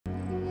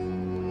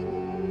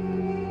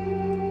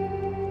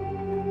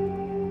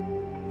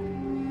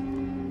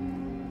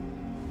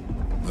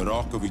The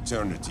Rock of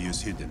Eternity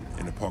is hidden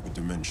in a pocket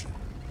dimension.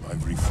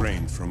 I've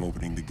refrained from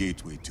opening the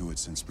gateway to it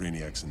since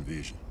Brainiac's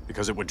invasion.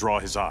 Because it would draw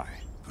his eye.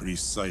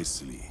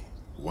 Precisely.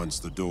 Once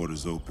the door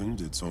is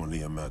opened, it's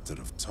only a matter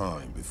of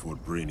time before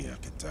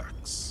Brainiac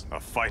attacks. A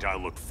fight I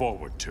look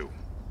forward to.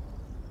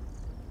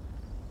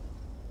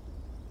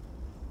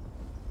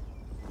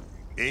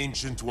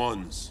 Ancient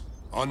Ones,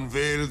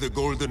 unveil the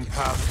golden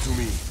path to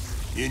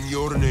me. In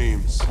your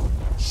names,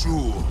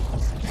 Shu,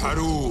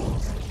 Haru,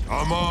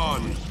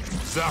 Aman,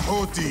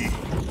 Zahoti,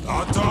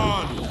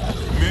 Atan,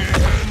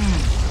 Mehen!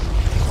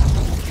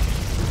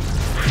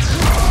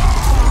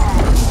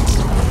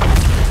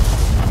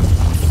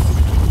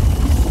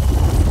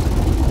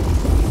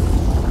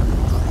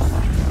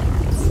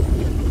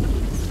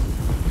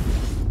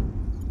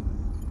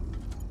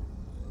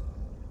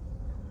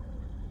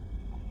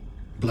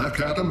 Black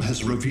Adam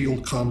has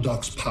revealed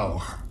Kahndaq's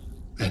power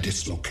and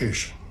its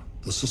location.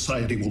 The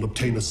Society will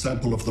obtain a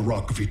sample of the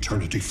Rock of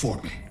Eternity for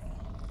me.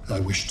 I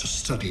wish to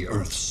study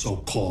Earth's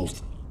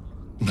so-called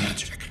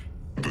magic.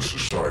 The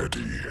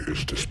Society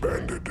is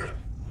disbanded.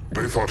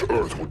 They thought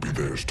Earth would be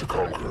theirs to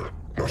conquer,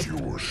 not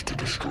yours to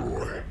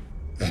destroy.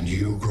 And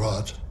you,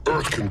 Grodd?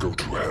 Earth can go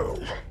to hell.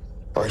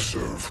 I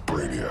serve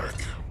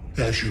Brainiac.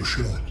 As you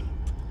should.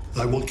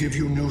 I will give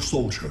you new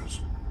soldiers.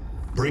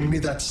 Bring me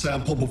that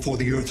sample before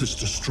the Earth is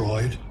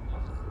destroyed,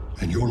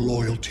 and your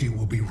loyalty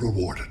will be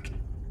rewarded.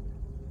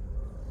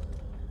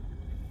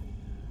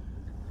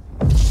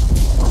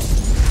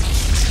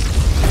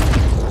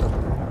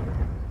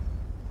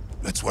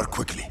 Let's work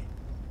quickly.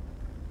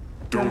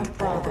 Don't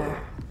bother.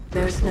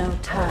 There's no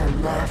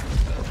time left.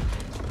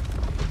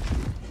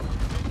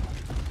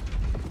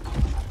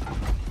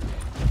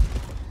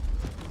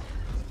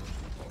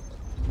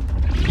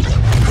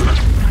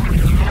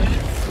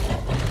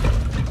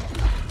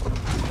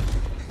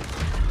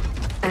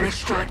 An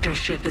extractor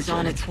ship is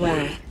on its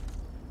way.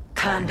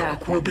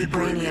 Kahndaq will be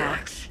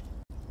Brainiac's.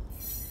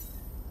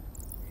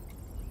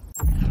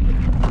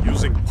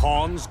 Using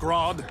pawns,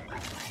 Grodd?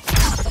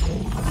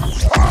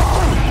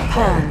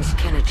 Pawns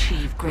can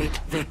achieve great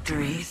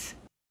victories,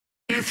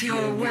 if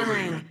you're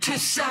willing to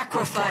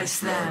sacrifice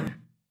them.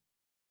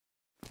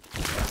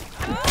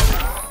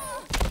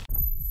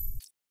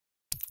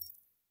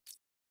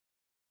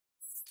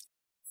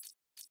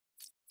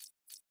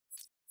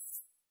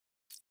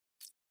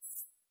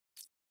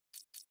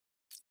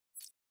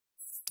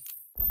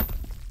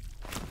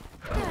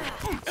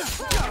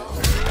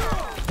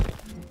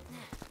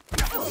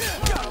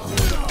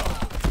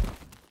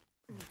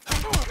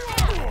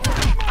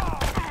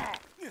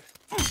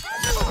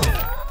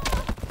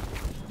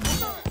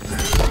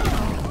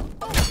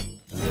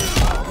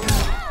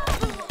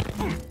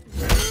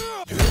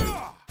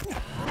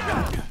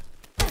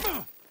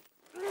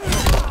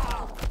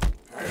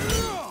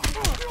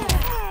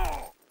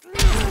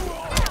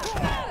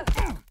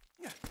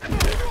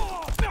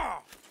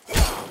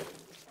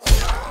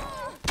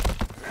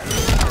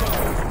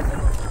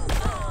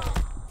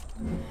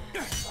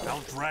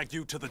 Drag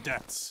you to the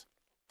depths.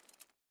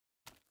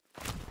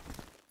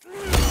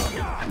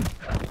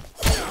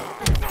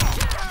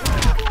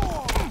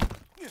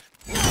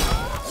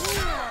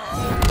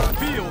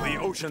 Feel the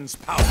ocean's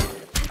power.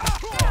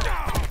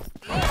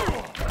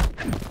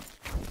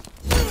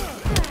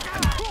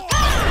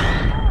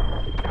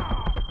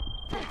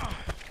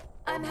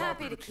 I'm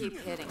happy to keep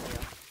hitting you.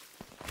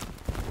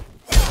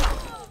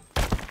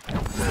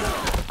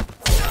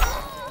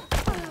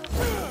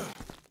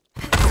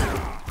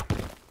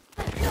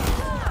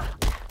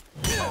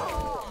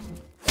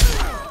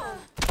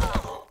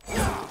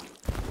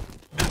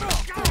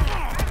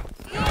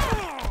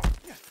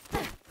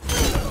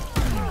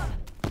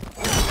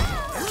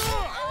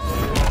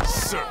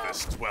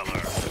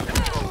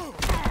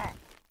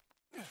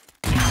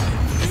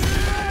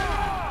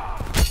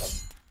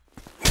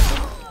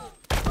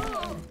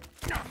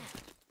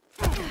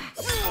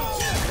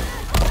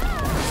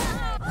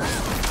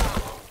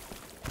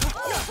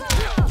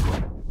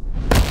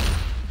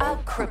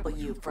 Cripple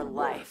you for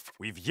life.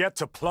 We've yet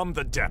to plumb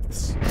the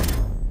depths.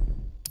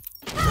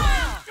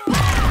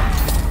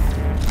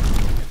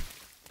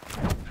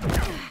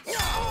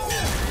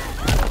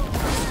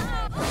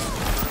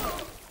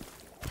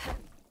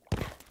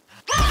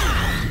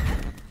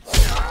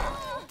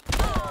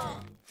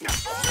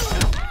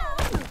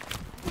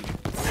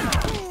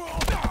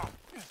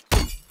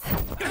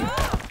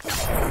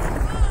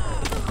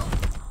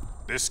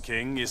 This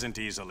king isn't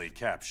easily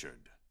captured.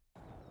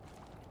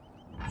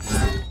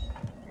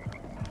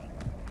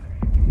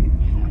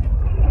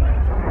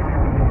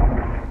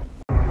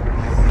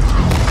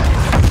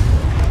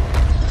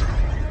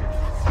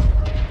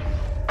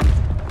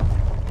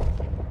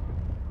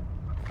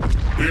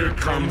 Here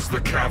comes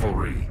the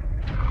cavalry.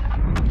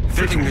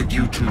 Fitting that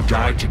you two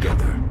die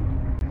together.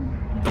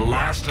 The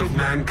last of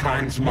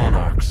mankind's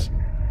monarchs.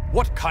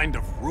 What kind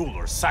of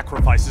ruler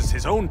sacrifices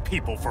his own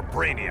people for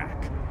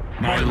Brainiac?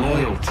 My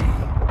loyalty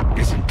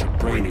isn't to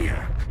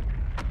Brainiac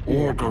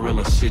or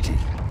Gorilla City.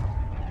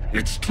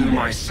 It's to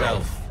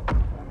myself.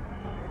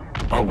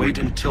 I'll wait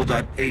until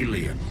that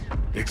alien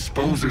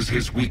exposes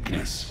his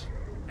weakness,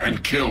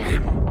 and kill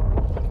him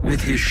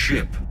with his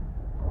ship,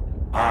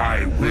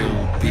 I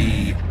will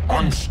be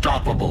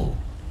unstoppable.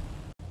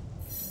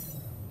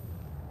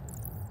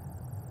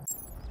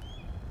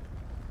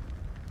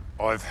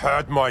 I've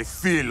had my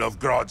fill of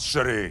Grodd's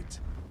charade.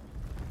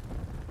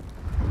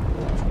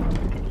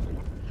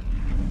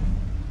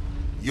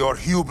 Your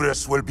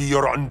hubris will be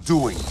your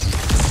undoing.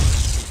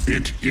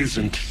 It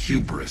isn't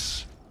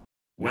hubris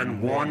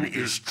when one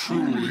is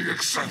truly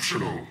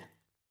exceptional.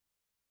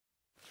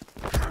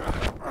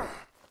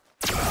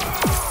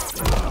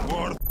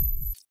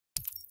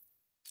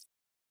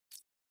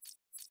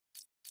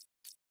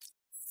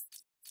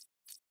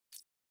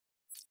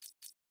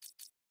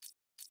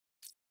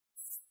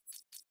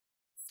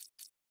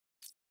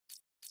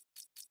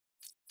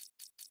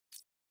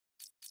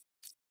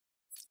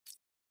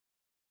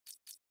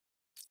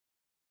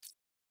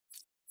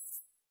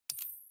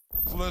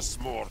 Plus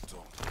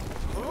mortal.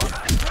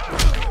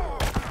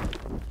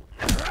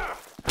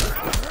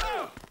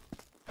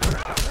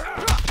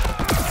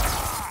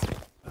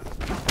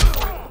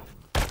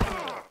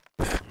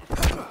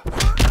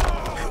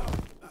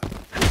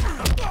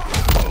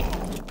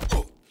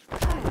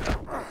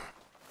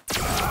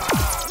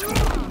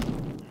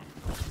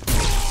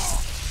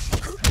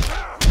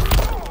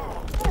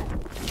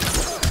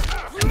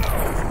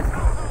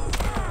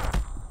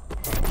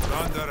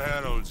 Thunder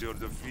heralds your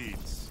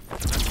defeats.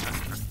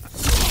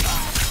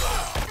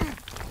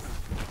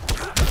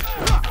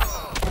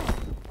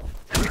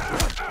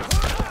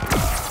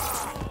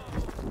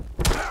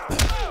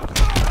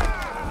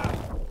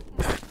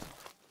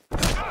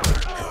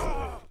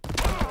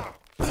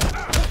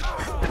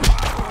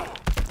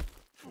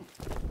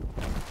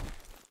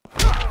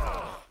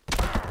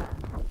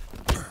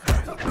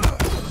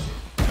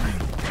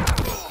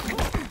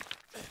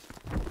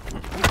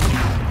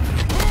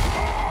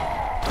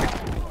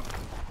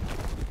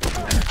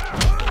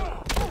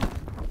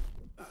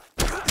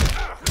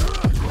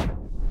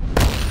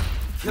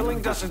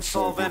 Killing doesn't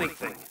solve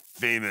anything.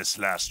 Famous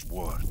last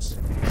words.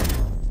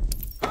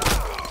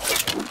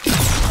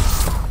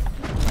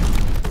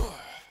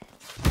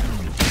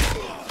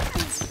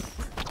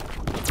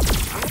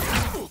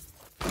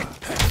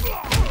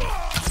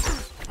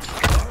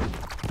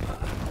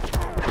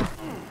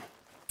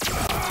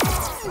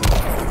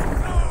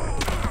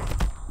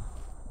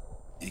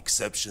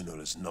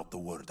 Exceptional is not the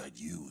word I'd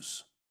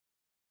use.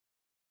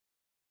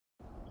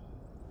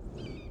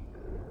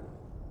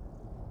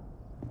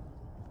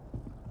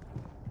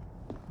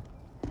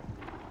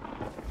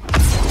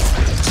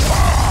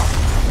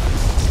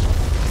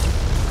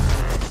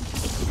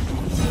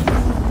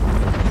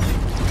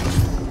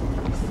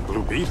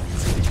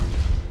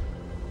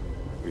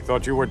 We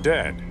thought you were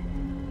dead.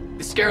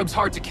 The Scarab's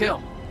hard to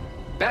kill.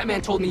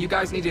 Batman told me you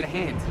guys needed a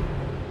hand.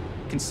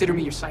 Consider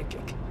me your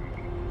sidekick.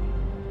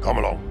 Come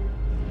along.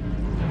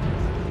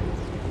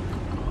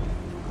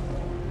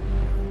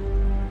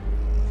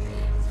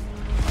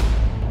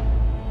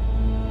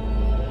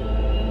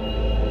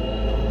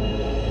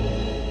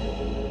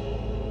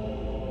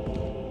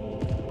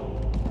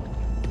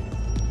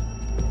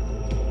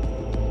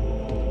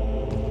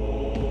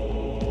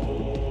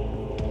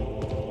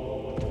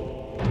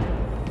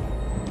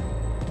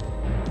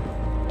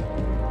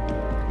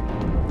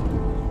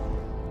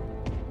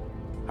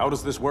 How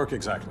does this work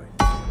exactly?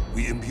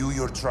 We imbue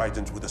your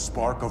trident with a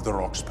spark of the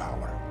rock's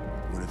power.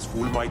 When its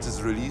full might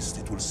is released,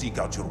 it will seek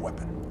out your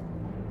weapon.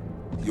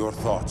 Your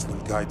thoughts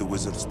will guide the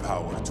wizard's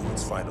power to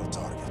its final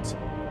target.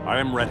 I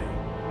am ready.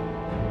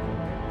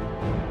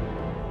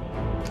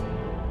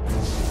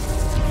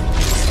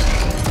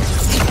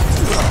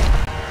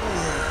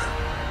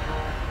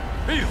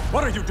 Beetle,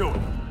 what are you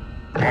doing?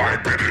 My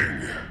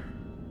bidding.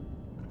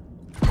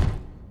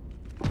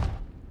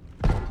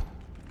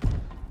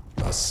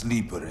 A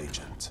sleeper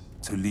agent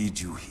to lead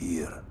you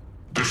here.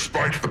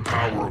 Despite the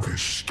power of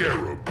his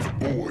scarab, the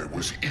boy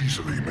was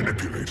easily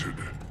manipulated.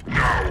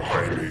 Now,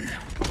 Jaime,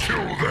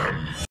 kill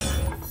them.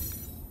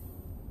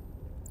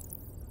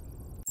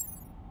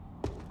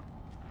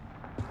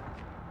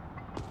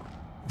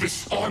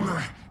 This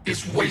armor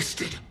is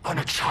wasted on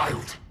a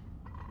child.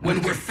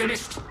 When we're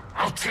finished,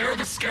 I'll tear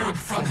the scarab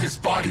from his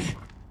body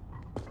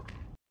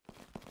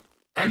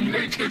and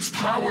make its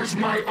powers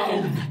my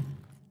own.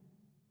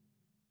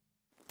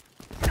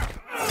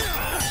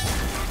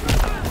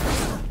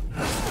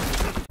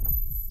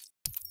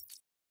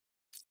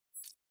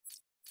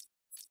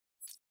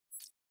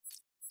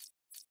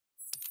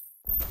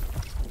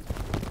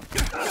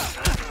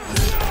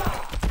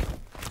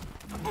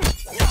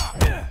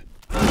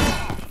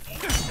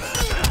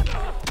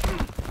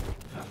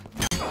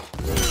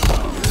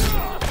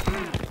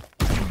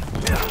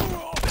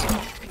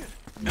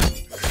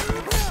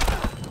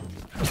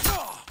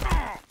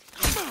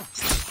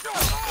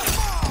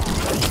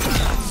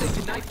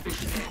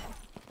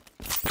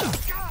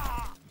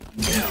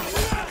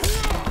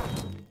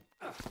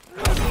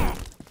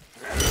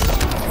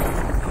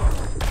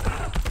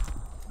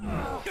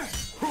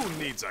 Who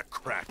needs a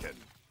kraken?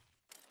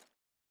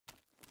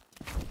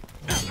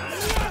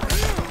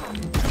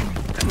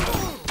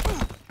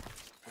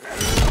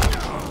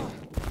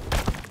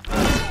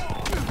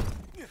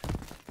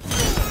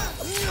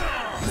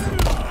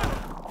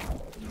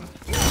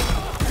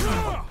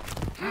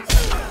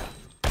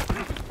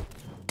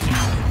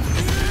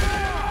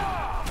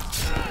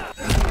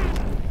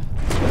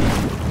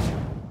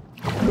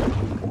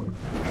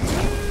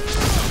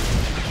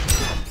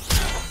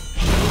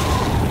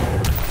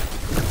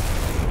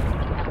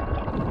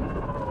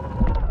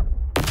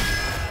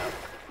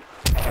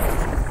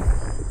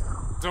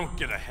 Don't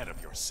get ahead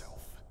of yourself.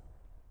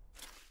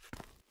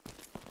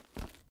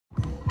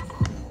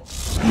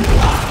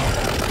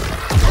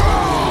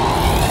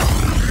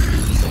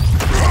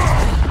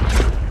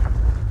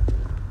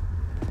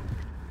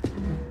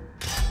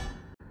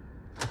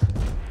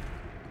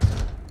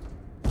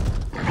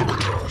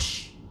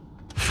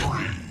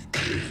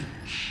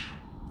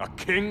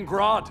 King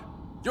Grodd?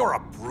 You're a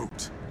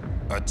brute.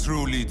 A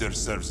true leader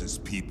serves his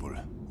people.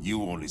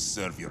 You only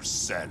serve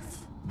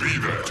yourself. Be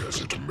that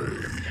as it may,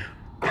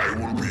 I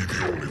will be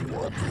the only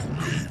one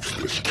who leaves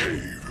this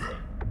cave.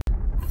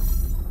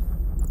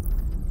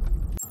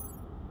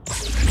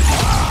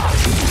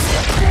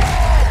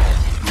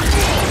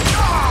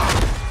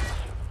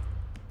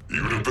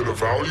 You have been a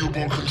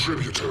valuable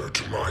contributor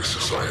to my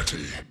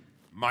society.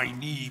 My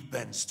knee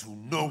bends to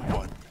no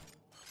one.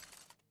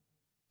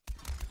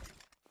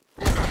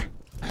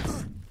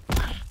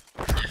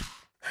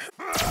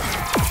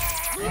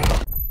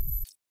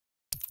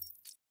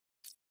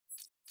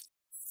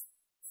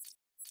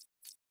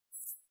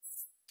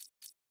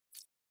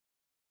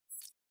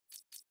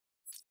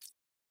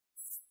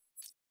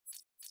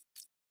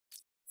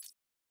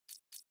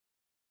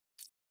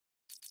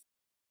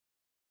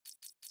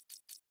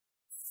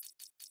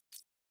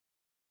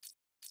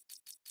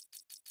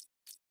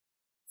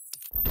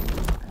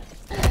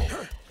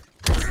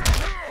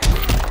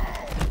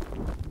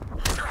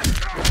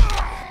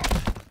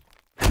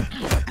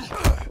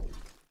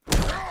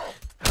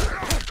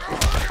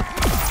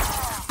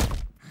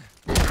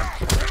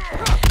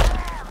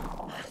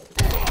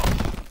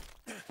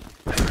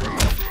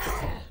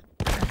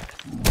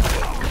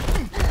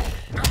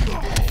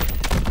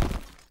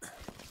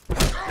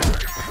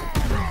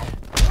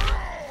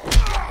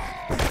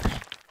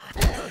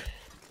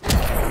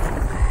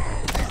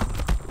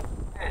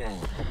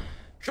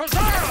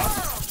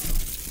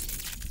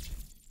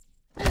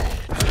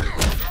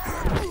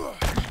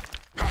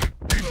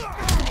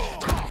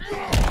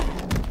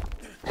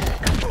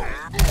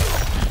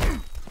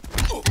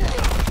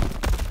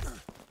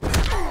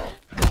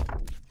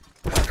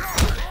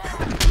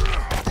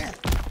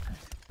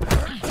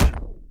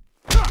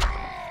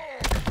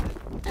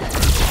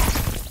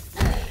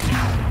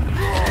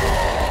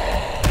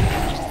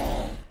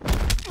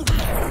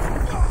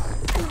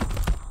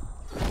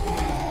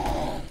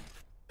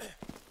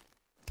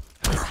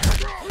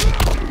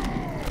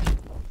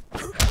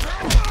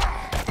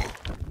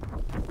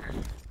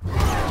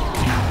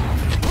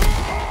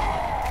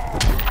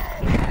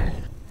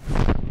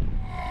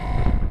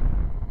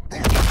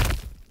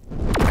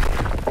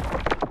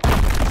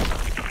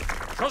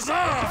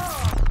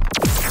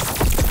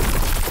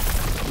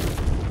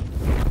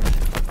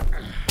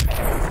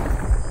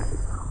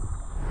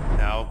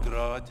 Now,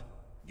 Grodd,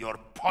 your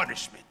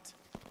punishment.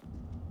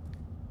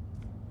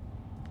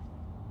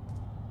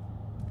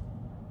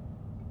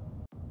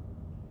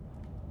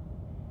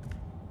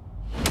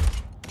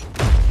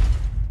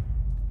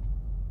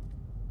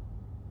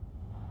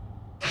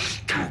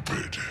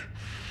 Stupid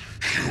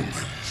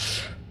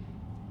humans.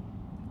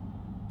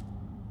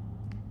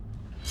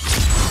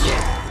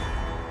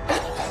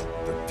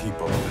 The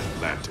people of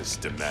Atlantis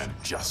demand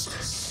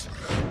justice.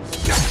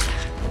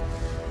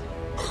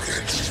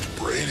 Against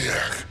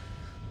Brainiac.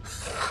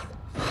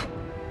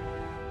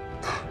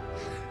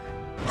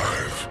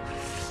 I've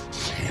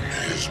seen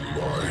his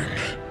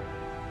mind,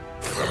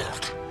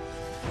 felt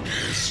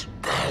his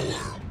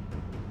power.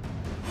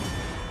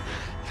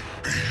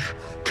 He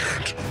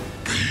can't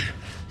be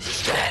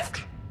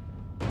stopped.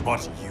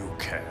 But you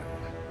can.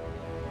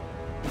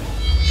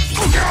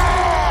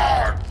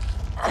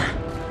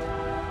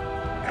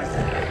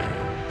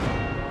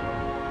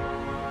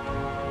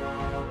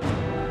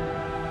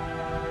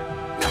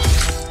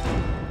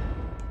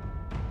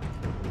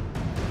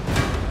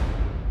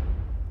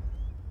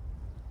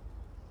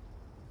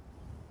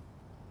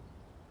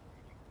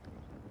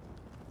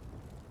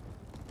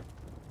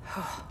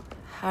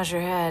 How's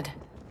your head?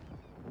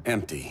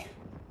 Empty.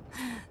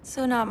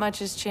 So not much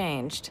has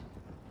changed.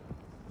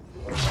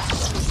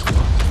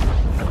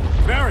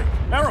 Barry!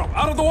 Arrow!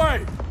 Out of the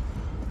way!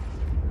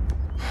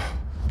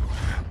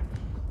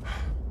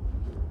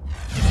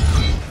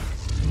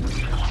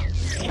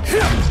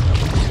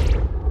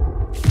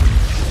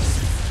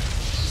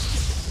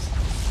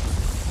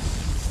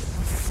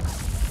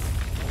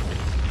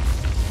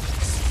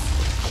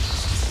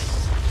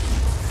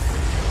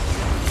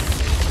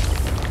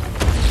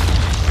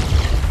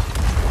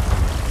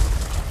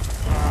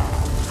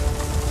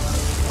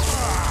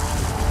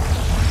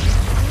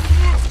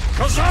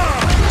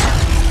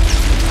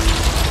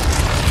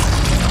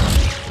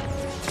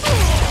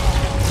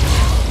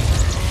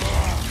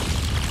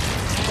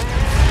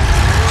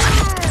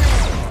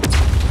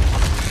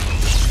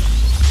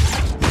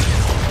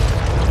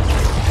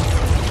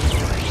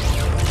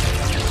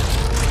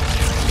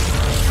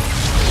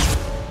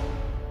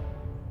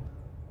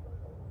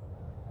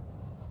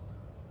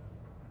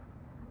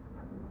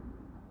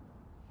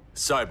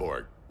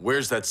 Cyborg,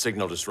 where's that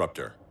signal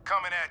disruptor?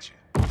 Coming at you.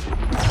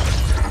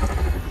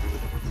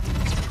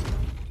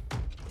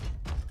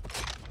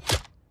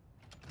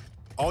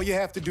 All you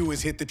have to do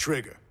is hit the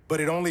trigger, but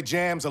it only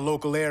jams a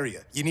local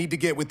area. You need to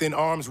get within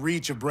arm's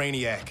reach of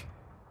Brainiac.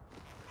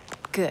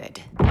 Good.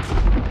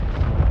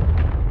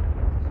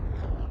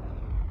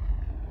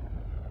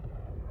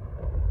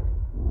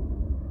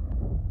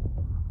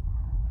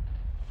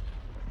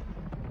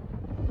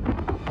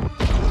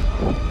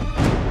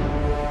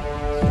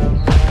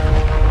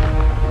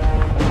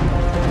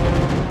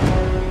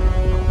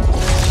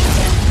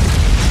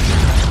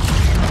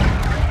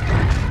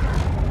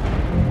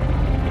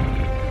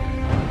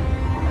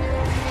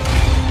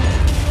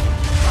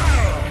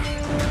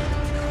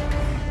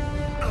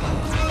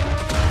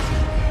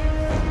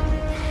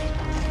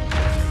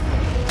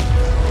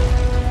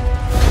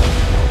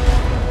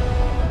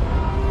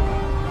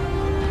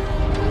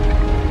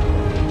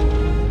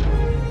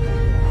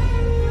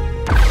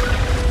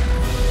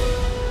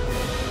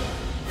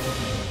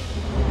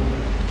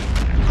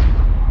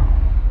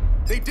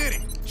 They did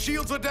it!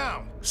 Shields are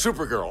down!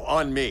 Supergirl,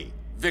 on me.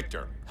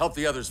 Victor, help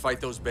the others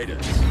fight those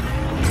betas.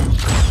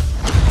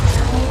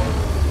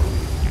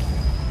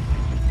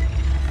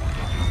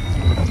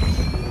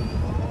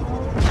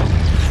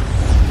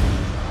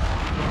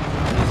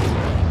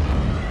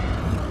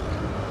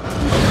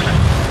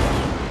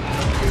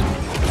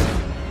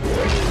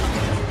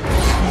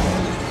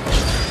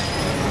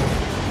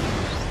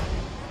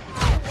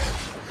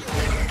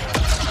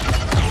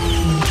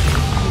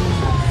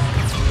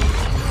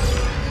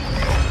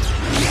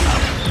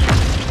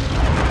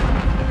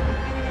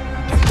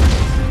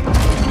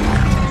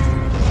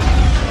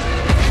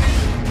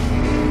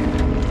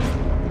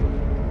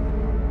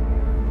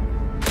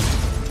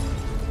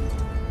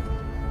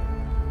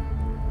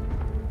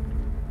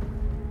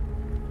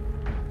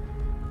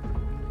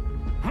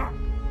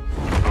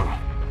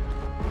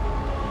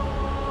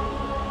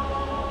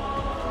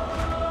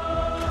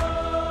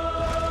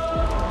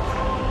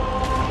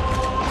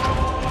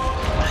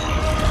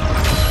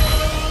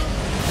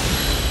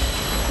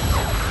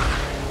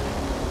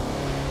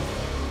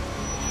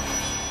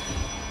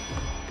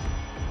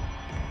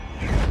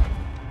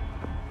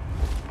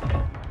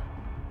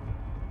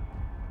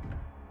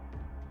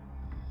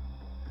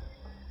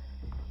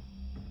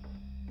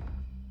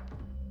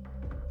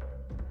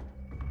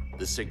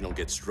 The signal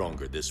gets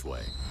stronger this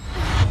way.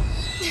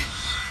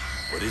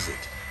 What is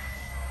it?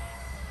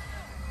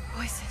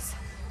 Voices.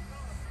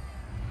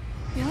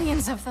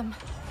 Millions of them.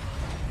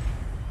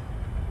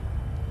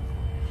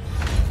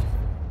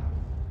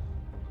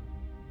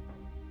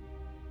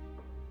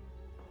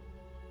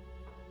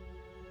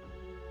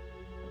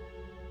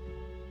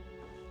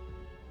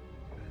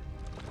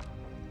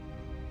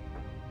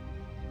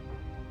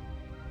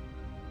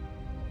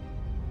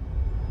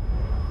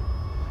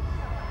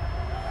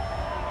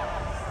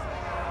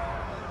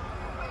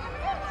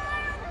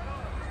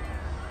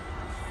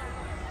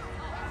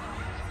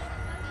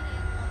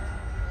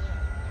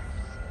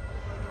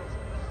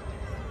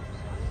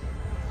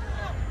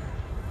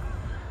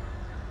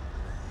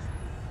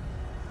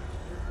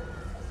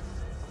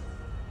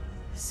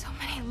 So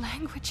many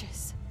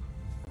languages.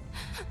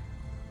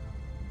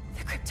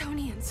 The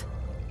Kryptonians.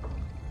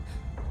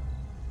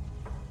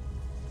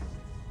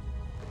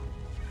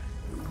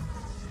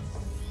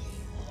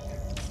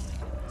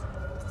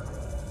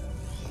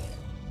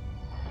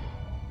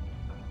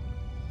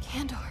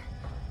 Kandor.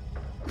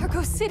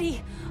 Argo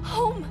City.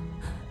 Home.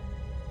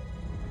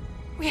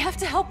 We have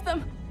to help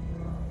them.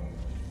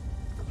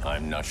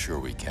 I'm not sure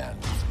we can.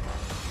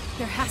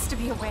 There has to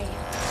be a way.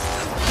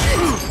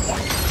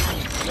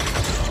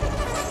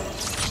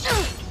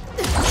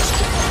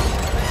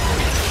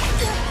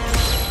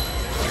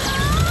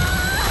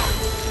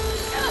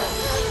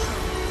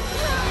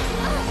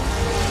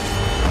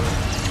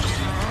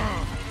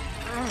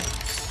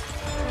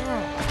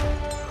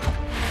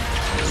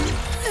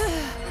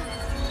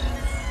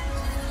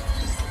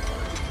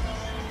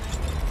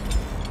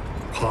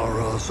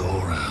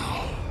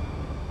 Zor-El.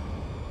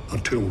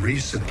 Until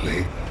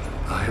recently,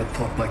 I had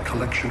thought my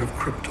collection of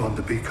Krypton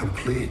to be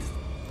complete.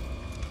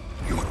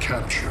 Your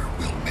capture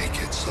will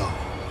make it so.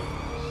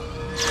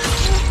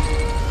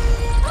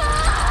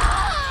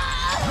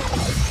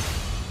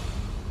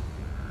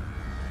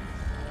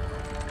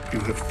 You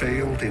have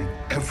failed in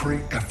every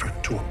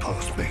effort to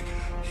oppose me.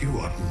 You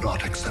are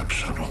not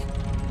exceptional.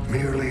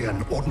 Merely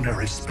an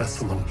ordinary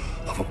specimen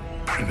of a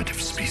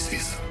primitive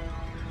species.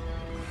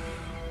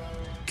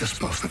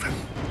 Dispose of him.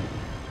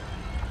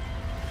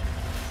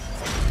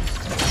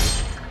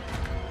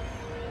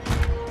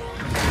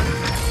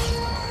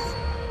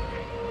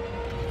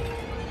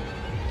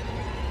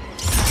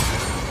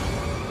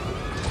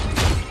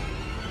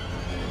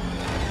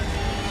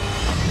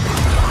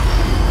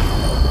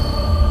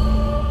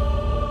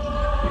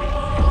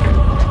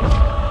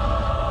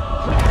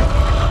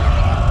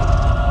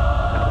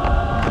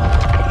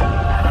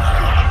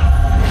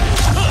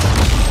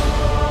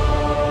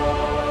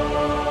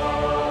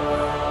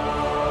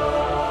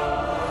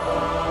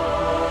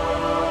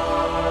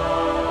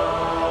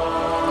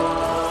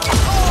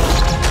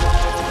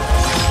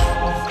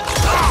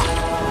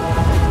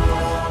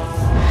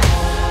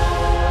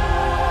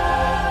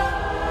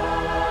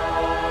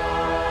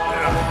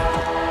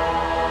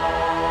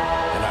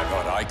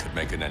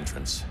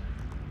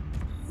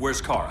 Where's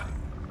Kara?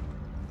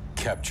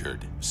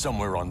 Captured,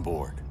 somewhere on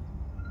board.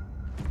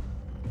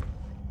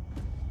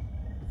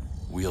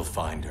 We'll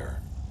find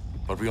her.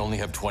 But we only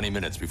have 20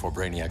 minutes before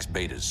Brainiac's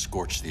betas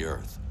scorch the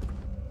Earth.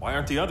 Why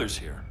aren't the others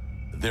here?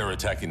 They're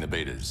attacking the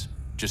betas,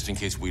 just in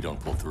case we don't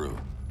pull through.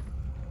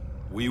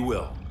 We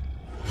will.